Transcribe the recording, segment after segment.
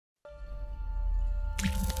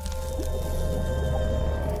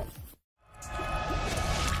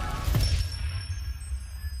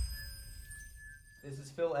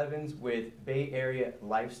Phil Evans with Bay Area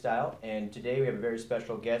Lifestyle, and today we have a very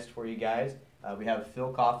special guest for you guys. We have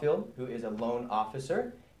Phil Caulfield, who is a loan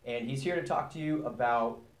officer, and he's here to talk to you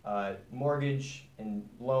about mortgage and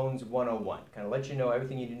loans 101. Kind of let you know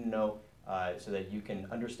everything you need to know so that you can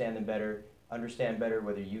understand them better, understand better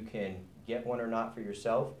whether you can get one or not for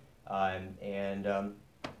yourself, and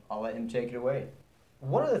I'll let him take it away.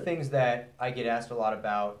 One of the things that I get asked a lot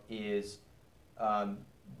about is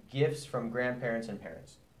gifts from grandparents and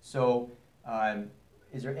parents. So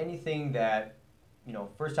is there anything that,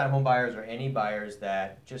 first-time home buyers or any buyers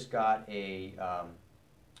that just got a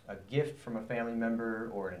gift from a family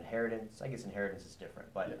member or an inheritance? I guess inheritance is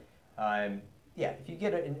different, but yeah, if you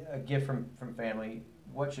get a gift from family,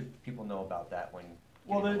 what should people know about that when?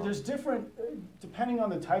 Well, there's different, depending on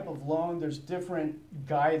the type of loan, there's different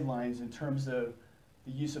guidelines in terms of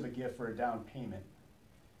the use of a gift for a down payment.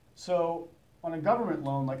 So on a government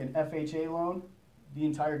loan, like an FHA loan, the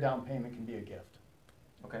entire down payment can be a gift.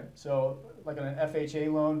 Okay. So like on an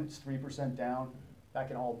FHA loan, it's 3% down. That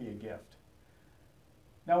can all be a gift.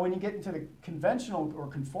 Now when you get into the conventional or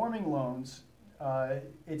conforming loans,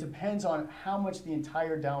 it depends on how much the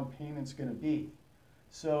entire down payment's going to be.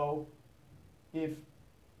 So if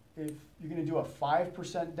you're going to do a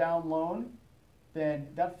 5% down loan, then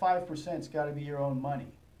that 5%'s got to be your own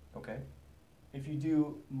money. Okay. If you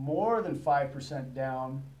do more than 5%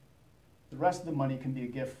 down, the rest of the money can be a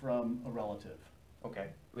gift from a relative. Okay.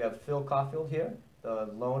 We have Phil Caulfield here, the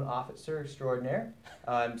loan officer extraordinaire.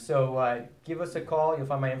 So give us a call. You'll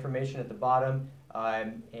find my information at the bottom.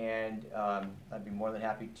 And I'd be more than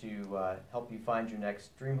happy to help you find your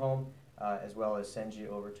next dream home, as well as send you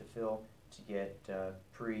over to Phil to get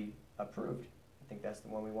pre-approved. I think that's the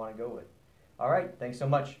one we want to go with. All right. Thanks so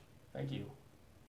much. Thank you.